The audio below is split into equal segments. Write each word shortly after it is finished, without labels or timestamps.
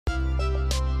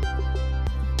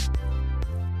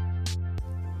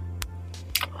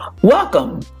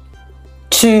Welcome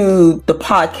to the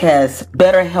podcast,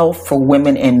 Better Health for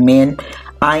Women and Men.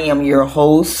 I am your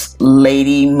host,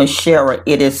 Lady Mashera.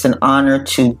 It is an honor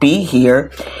to be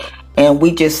here, and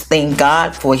we just thank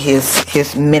God for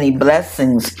His many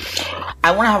blessings.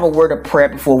 I want to have a word of prayer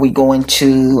before we go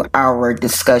into our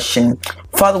discussion.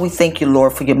 Father, we thank you,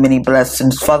 Lord, for your many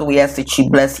blessings. Father, we ask that you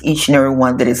bless each and every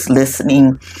one that is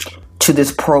listening to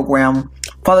this program.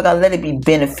 Father God, let it be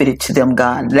benefited to them,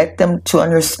 God. Let them to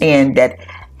understand that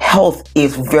health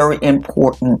is very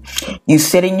important. You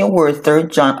said in your word, 3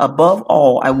 John, above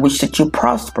all, I wish that you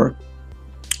prosper,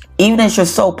 even as your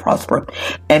soul prosper,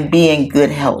 and be in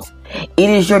good health. It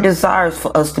is your desires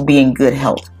for us to be in good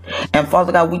health. And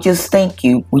Father God, we just thank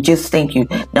you. We just thank you.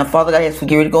 Now, Father God, as we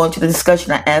get ready to go into the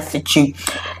discussion, I ask that you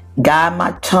guide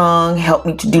my tongue, help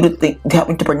me to do the thing, help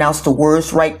me to pronounce the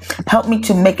words right, help me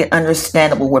to make it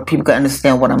understandable where people can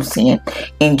understand what I'm saying.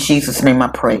 In Jesus' name I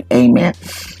pray. Amen.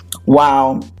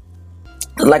 Wow.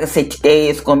 Like I said, today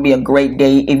is going to be a great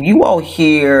day. If you all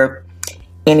hear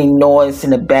any noise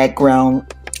in the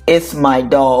background, it's my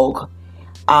dog.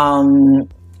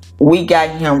 We got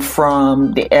him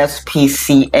from the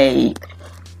SPCA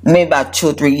maybe about 2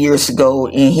 or 3 years ago,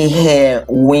 and he had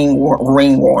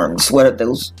ringworms. What are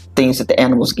those things that the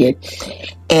animals get?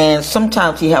 And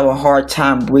sometimes he have a hard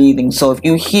time breathing. So if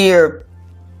you hear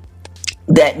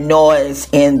that noise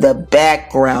in the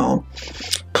background,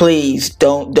 please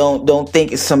don't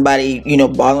think it's somebody,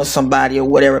 bothering somebody or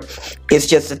whatever. It's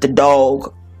just that the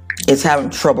dog is having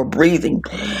trouble breathing.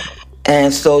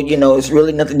 And so, it's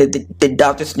really nothing that the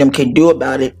doctors and them can do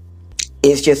about it.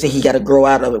 It's just that he got to grow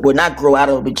out of it. Well, not grow out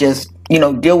of it, but just,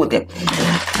 deal with it.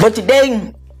 But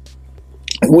today,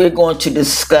 we're going to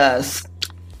discuss,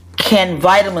 can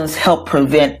vitamins help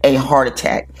prevent a heart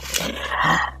attack?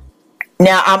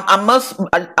 Now, I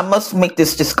must make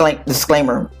this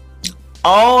disclaimer.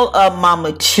 All of my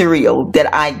material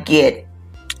that I get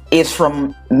is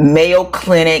from Mayo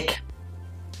Clinic,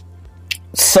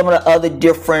 some of the other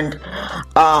different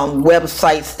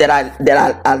websites that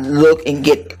I look and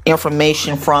get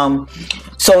information from.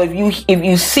 So if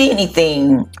you see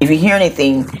anything, if you hear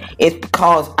anything, it's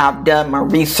because I've done my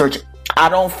research. I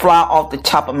don't fly off the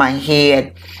top of my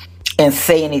head and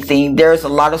say anything. There's a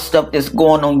lot of stuff that's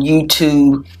going on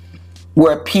YouTube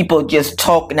where people just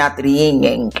talking after the yin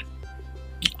yang.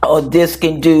 Oh, this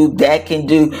can do, that can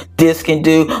do, this can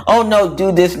do. Oh no,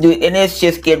 do this, do, and it's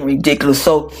just getting ridiculous.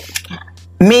 So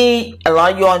me, a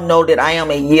lot of y'all know that I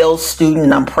am a Yale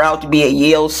student. I'm proud to be a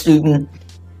Yale student.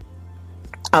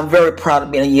 I'm very proud of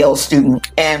being a Yale student.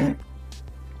 And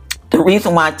the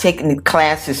reason why I'm taking the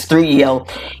classes through Yale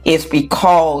is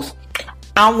because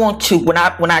I want to, when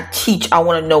I teach, I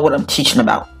want to know what I'm teaching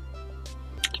about.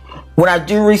 When I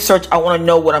do research, I want to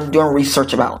know what I'm doing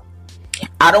research about.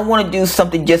 I don't want to do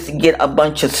something just to get a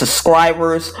bunch of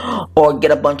subscribers or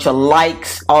get a bunch of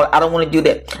likes. I don't want to do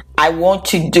that. I want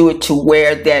to do it to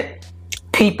where that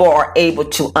people are able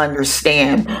to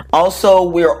understand. Also,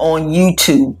 we're on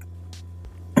YouTube.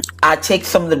 I take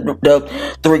some of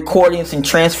the recordings and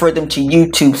transfer them to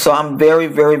YouTube. So I'm very,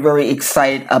 very, very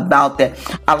excited about that.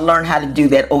 I learned how to do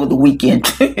that over the weekend.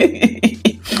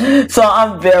 So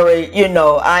I'm very,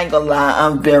 I ain't gonna lie,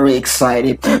 I'm very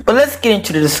excited. But let's get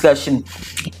into the discussion.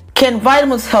 Can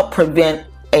vitamins help prevent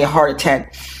a heart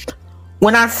attack?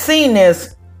 When I seen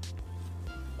this,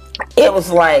 it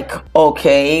was like,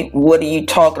 okay, what are you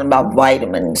talking about,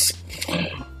 vitamins?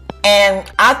 And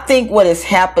I think what is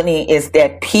happening is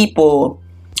that people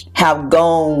have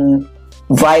gone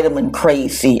vitamin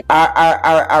crazy.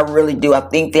 I really do. I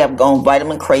think they have gone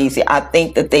vitamin crazy. I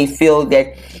think that they feel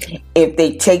that if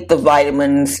they take the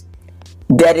vitamins,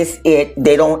 that is it.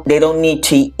 They don't need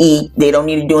to eat. They don't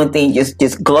need to do anything.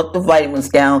 Just glut the vitamins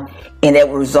down, and that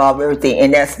will resolve everything.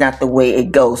 And that's not the way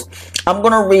it goes. I'm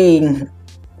gonna read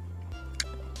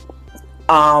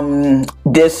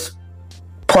this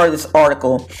part of this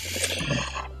article,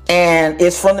 and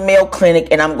it's from the Mayo Clinic.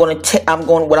 And I'm going to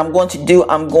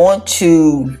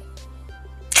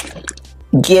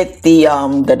get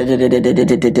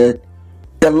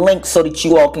the link so that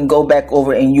you all can go back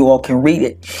over and you all can read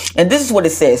it. And this is what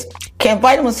it says. Can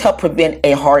vitamins help prevent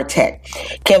a heart attack?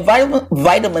 Can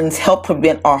vitamins help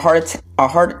prevent a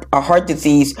heart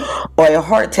disease or a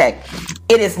heart attack?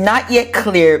 It is not yet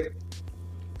clear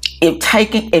if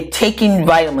taking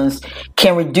vitamins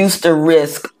can reduce the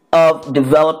risk of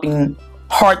developing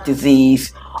heart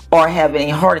disease or having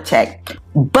a heart attack.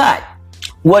 But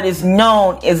what is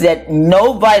known is that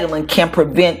no vitamin can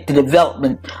prevent the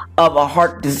development of a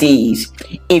heart disease.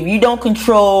 If you don't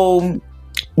control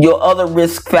your other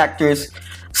risk factors,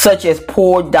 such as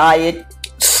poor diet,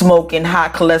 smoking, high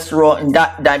cholesterol, and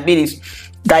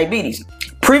diabetes.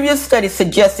 Previous studies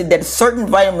suggested that certain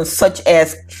vitamins such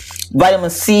as vitamin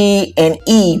C and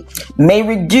E may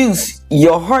reduce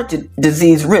your heart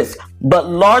disease risk, but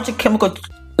larger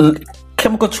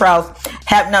chemical trials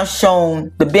have now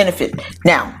shown the benefit.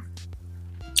 Now,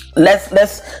 let's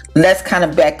kind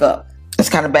of back up.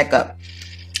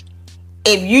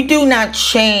 If you do not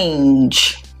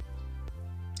change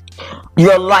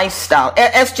your lifestyle,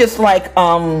 it's just like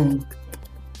high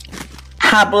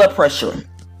blood pressure.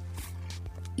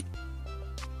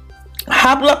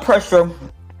 High blood pressure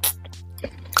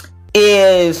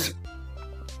is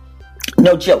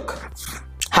no joke.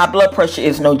 High blood pressure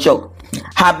is no joke.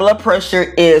 High blood pressure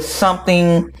is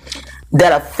something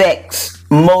that affects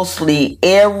mostly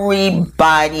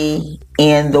everybody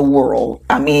in the world.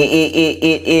 I mean,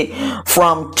 it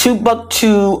from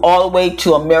Timbuktu all the way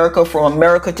to America, from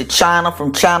America to China,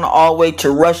 from China all the way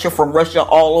to Russia, from Russia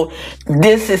all over.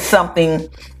 This is something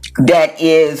that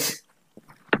is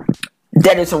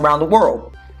around the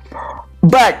world.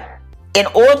 But in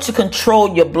order to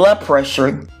control your blood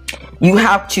pressure, you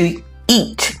have to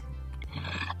eat.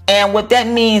 And what that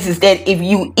means is that if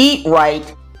you eat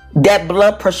right, that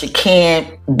blood pressure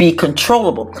can be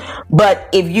controllable. But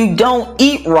if you don't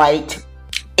eat right,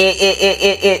 it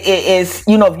is,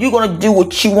 you know, if you're going to do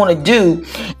what you want to do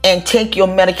and take your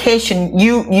medication,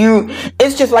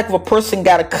 it's just like if a person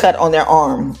got a cut on their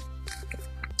arm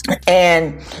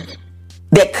and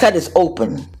that cut is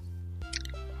open,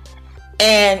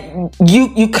 and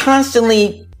you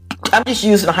constantly, I'm just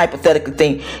using a hypothetical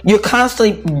thing, you're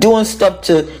constantly doing stuff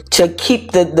to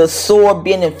keep the sore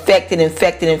being infected,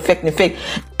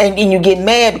 and then you get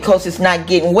mad because it's not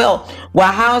getting well.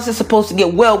 Well, how is it supposed to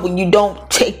get well when you don't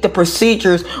take the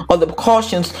procedures or the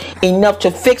precautions enough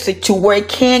to fix it to where it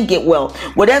can get well?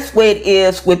 Well, that's where it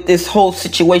is with this whole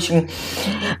situation.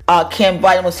 Can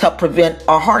vitamins help prevent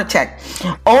a heart attack?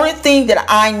 Only thing that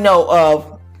I know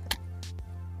of,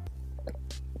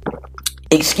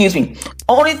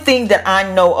 only thing that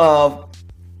I know of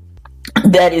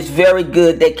that is very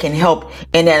good that can help,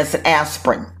 and that is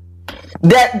aspirin.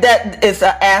 That is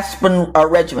an aspirin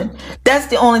regimen. That's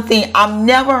the only thing. I've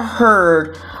never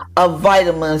heard of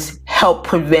vitamins help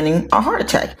preventing a heart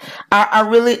attack. I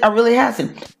really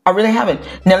haven't.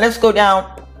 Now let's go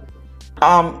down.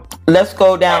 Let's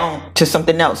go down to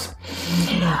something else.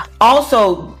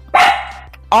 Also,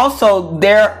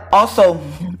 there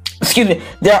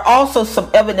are also some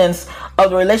evidence of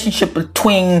the relationship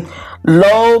between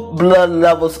low blood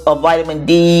levels of vitamin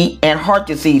D and heart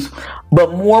disease,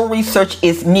 but more research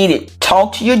is needed.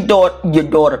 Talk to your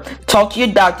daughter. Talk to your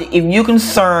doctor if you're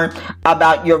concerned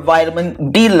about your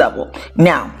vitamin D level.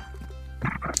 Now,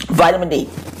 vitamin D.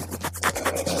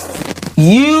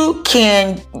 You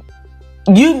can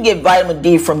get vitamin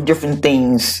D from different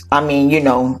things. I mean, you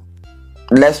know,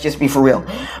 let's just be for real.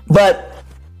 But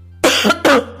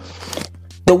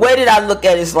the way that I look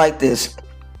at it is like this.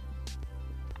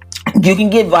 You can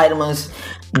get vitamins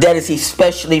that is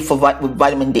especially for with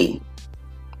vitamin D.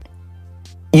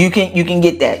 You can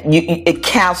get that.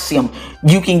 Calcium,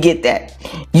 you can get that.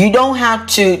 You don't have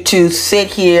to sit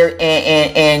here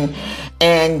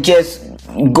and just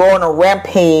go on a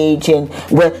rampage and,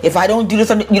 well, if I don't do this,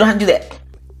 you don't have to do that.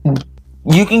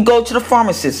 You can go to the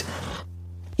pharmacist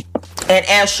and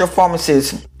ask your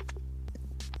pharmacist,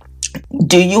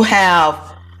 do you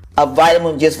have a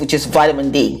vitamin which is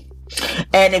vitamin D?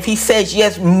 And if he says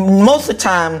yes, most of the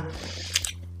time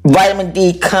vitamin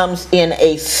D comes in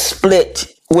a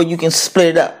split where you can split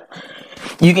it up.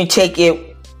 You can take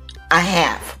it a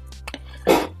half.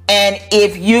 And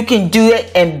if you can do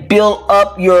it and build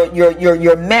up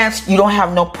your mass, you don't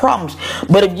have no problems.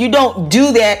 But if you don't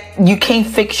do that, you can't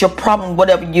fix your problem,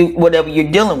 whatever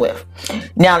you're dealing with.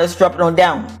 Now let's drop it on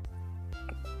down.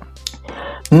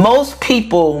 Most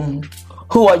people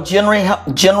who are generally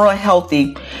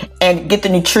healthy and get the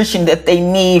nutrition that they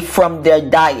need from their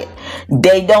diet,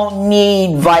 they don't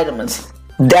need vitamins.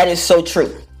 That is so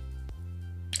true.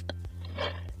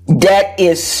 That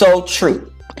is so true.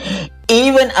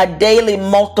 Even a daily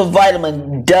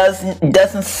multivitamin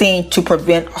doesn't seem to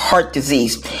prevent heart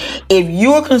disease. If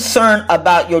you're concerned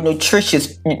about your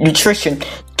nutrition,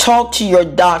 talk to your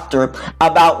doctor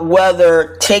about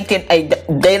whether taking a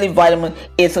daily vitamin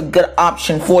is a good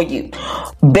option for you.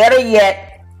 Better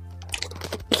yet,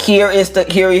 here's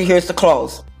the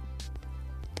clause.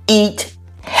 Eat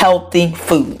healthy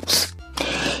foods.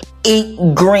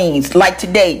 Eat greens. Like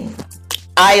today,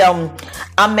 I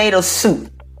made a soup.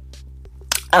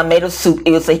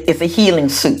 It's a healing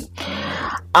soup.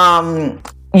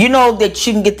 You know that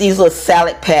you can get these little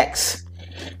salad packs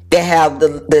They have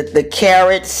the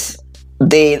carrots,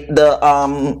 the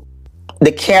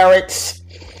carrots,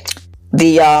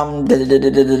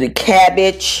 the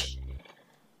cabbage,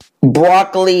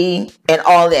 broccoli, and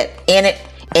all that in it,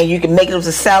 and you can make it as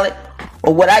a salad.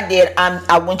 Well, what I did,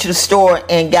 I went to the store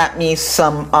and got me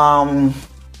some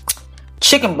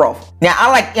chicken broth. Now I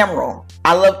like Emerald.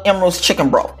 I love Emerald's chicken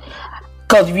broth.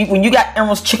 Because when you got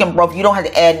Emerald's chicken broth, you don't have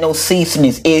to add no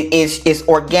seasonings. It's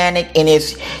organic, and you're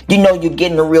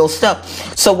getting the real stuff.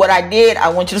 So what I did, I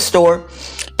went to the store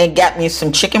and got me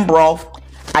some chicken broth.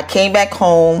 I came back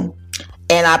home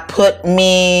and I put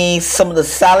me some of the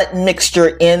salad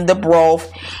mixture in the broth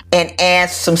and add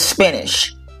some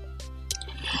spinach.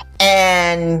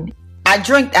 And I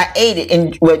ate it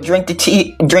and drank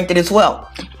it as well,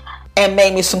 and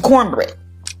made me some cornbread.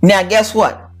 Now guess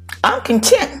what? I'm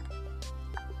content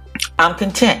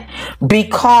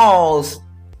because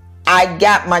I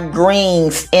got my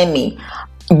greens in me.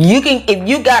 If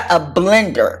you got a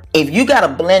blender,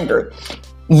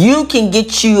 you can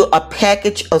get you a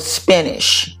package of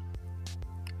spinach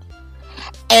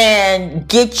and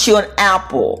get you an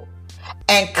apple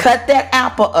and cut that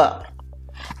apple up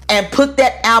and put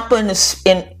that apple and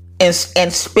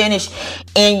spinach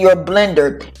in your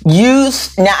blender.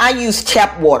 I use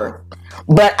tap water,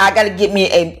 but I got to get me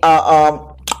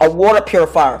a water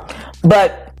purifier.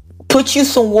 But put you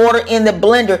some water in the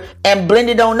blender and blend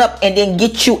it on up, and then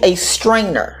get you a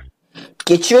strainer.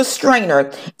 Get your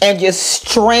strainer and just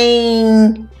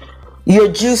strain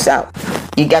your juice out.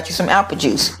 You got you some apple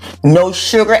juice. No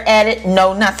sugar added,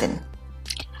 no nothing.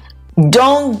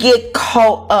 Don't get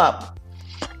caught up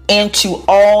into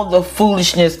all the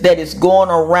foolishness that is going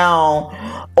around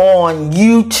on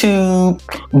YouTube,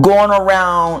 going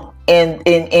around in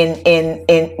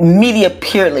media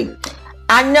purely.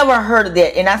 I never heard of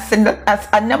that, and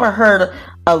I never heard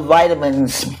of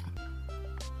vitamins.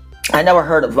 I never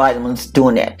heard of vitamins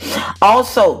doing that.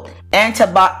 Also,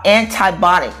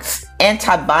 antibiotics.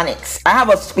 I have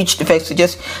a speech defect, so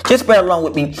just bear along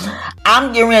with me.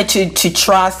 I'm getting ready to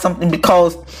try something,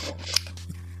 because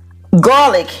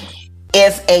garlic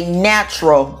is a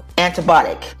natural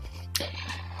antibiotic,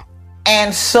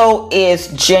 and so is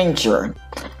ginger.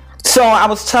 So I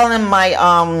was telling my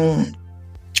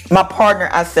partner,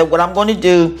 I said, what I'm going to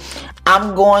do,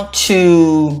 I'm going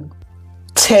to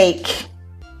take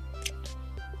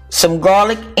some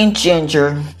garlic and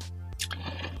ginger,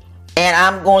 and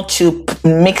I'm going to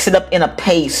mix it up in a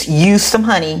paste. I'm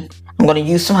going to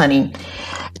use some honey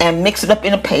and mix it up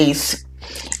in a paste.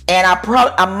 And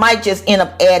I might just end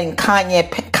up adding cayenne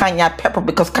pepper,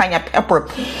 because cayenne pepper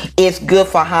is good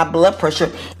for high blood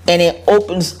pressure, and it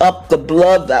opens up the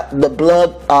blood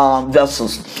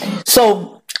vessels.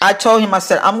 So I told him, I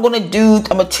said, I'm gonna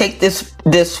take this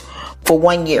for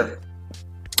 1 year,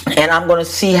 and I'm gonna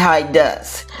see how it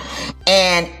does.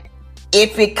 And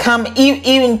if it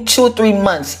even 2 or 3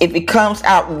 months, if it comes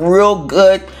out real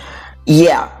good,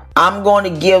 yeah, I'm going to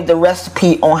give the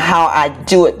recipe on how I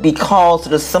do it, because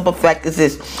the simple fact is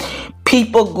this: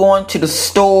 people going to the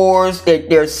stores,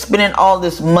 they're spending all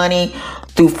this money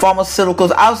through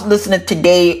pharmaceuticals. I was listening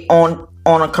today on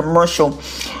a commercial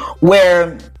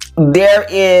where they're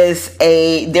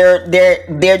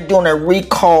doing a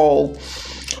recall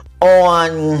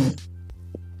on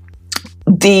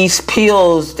these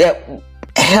pills that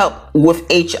help with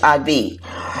HIV.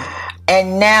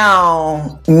 And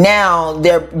now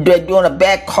they're doing a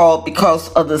back call because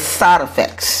of the side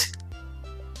effects.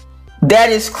 That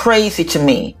is crazy to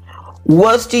me.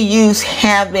 What's the use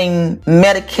having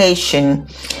medication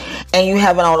and you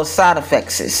having all the side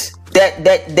effects?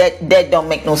 That don't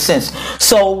make no sense.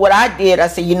 So what I did, I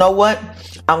said, you know what?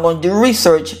 I'm going to do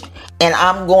research, and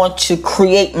I'm going to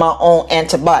create my own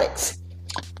antibiotics.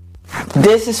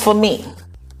 This is for me.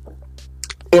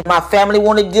 If my family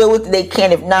want to deal with it, they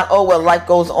can. If not, oh well, life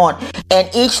goes on. And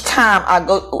each time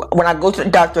when I go to the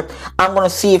doctor, I'm going to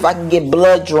see if I can get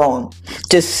blood drawn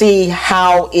to see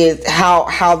how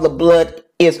the blood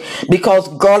is, because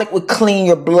garlic would clean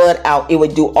your blood out. It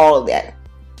would do all of that.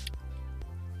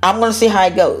 I'm going to see how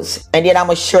it goes, and then I'm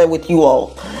going to share it with you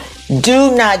all.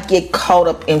 Do not get caught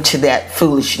up into that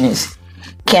foolishness.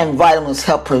 Can vitamins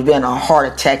help prevent a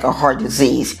heart attack or heart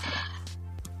disease?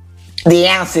 The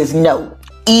answer is no.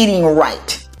 Eating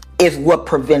right is what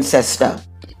prevents that stuff.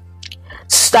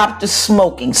 Stop the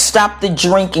smoking, stop the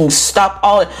drinking, stop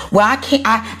all it. Well, I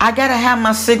gotta have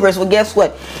my cigarettes. Well, guess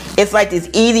what? It's like this: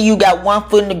 either you got 1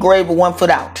 foot in the grave or 1 foot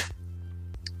out.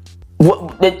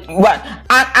 What?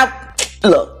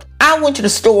 Look, I went to the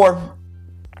store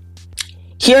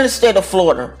here in the state of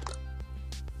Florida,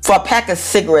 for a pack of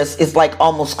cigarettes, it's like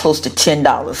almost close to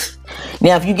 $10.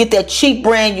 Now, if you get that cheap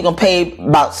brand, you're going to pay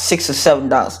about $6 or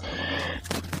 $7.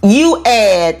 You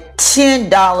add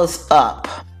 $10 up.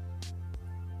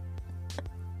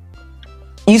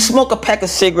 You smoke a pack of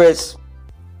cigarettes,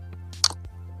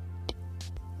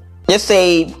 let's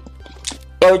say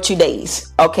every 2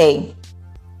 days. Okay.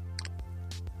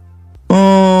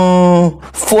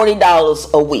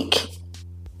 $40 a week.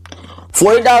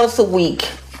 $40 a week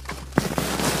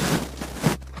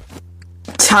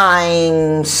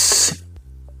times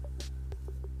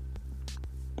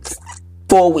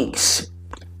 4 weeks.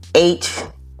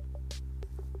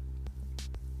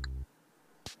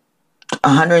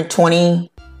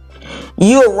 120.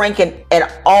 You're ranking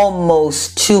at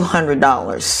almost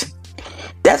 $200.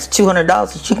 That's $200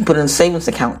 that you can put in a savings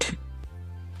account.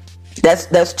 That's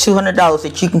 $200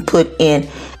 that you can put in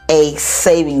a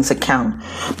savings account.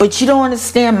 But you don't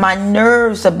understand, my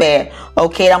nerves are bad.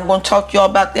 Okay, I'm going to talk to y'all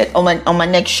about that on my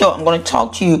next show. I'm going to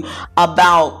talk to you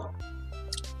about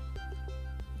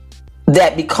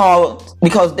that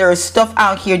because there is stuff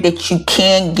out here that you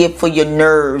can get for your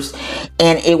nerves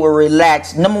and it will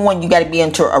relax. Number one, you got to be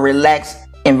into a relaxed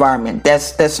environment.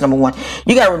 That's number one.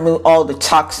 You got to remove all the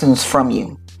toxins from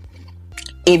you.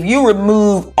 If you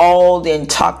remove all the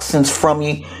toxins from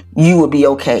you, you will be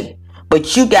okay.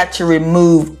 But you got to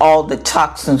remove all the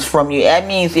toxins from you. That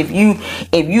means if you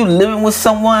living with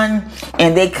someone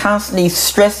and they constantly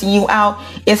stressing you out,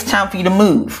 it's time for you to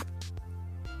move.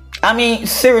 I mean,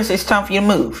 seriously, it's time for you to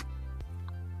move.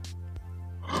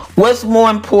 What's more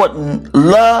important,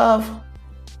 love,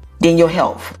 than your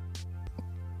health?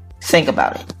 Think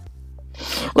about it.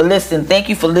 Well, listen, thank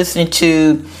you for listening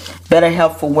to Better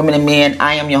Health for Women and Men.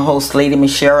 I am your host, Lady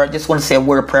Michelle. I just want to say a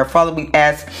word of prayer. Father,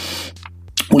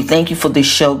 we thank you for this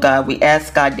show, God. We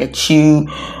ask, God, that you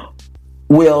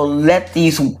will let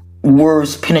these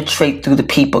words penetrate through the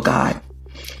people, God.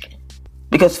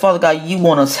 Because, Father God, you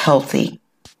want us healthy.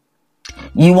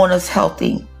 You want us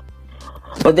healthy.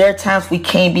 But there are times we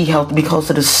can't be healthy because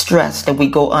of the stress that we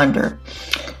go under.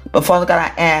 But, Father God,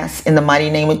 I ask in the mighty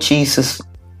name of Jesus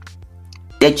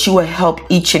that you will help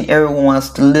each and every one of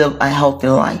us to live a healthy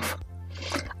life.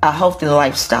 A healthy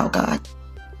lifestyle, God.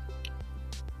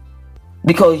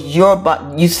 Because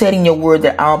you said in your word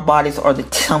that our bodies are the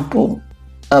temple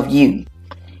of you.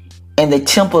 And the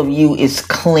temple of you is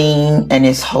clean and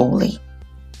is holy.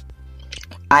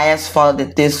 I ask, Father,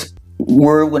 that this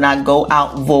word will not go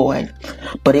out void,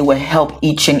 but it will help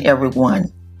each and every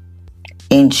one.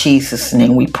 In Jesus'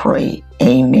 name we pray.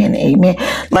 Amen. Amen.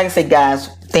 Like I said, guys,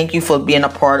 thank you for being a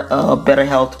part of Better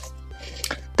Health,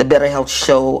 the Better Health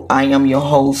Show. I am your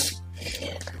host,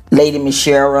 Lady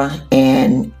Michelle,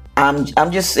 and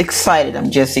I'm just excited.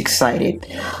 I'm just excited.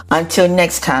 Until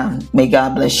next time, may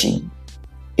God bless you.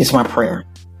 It's my prayer.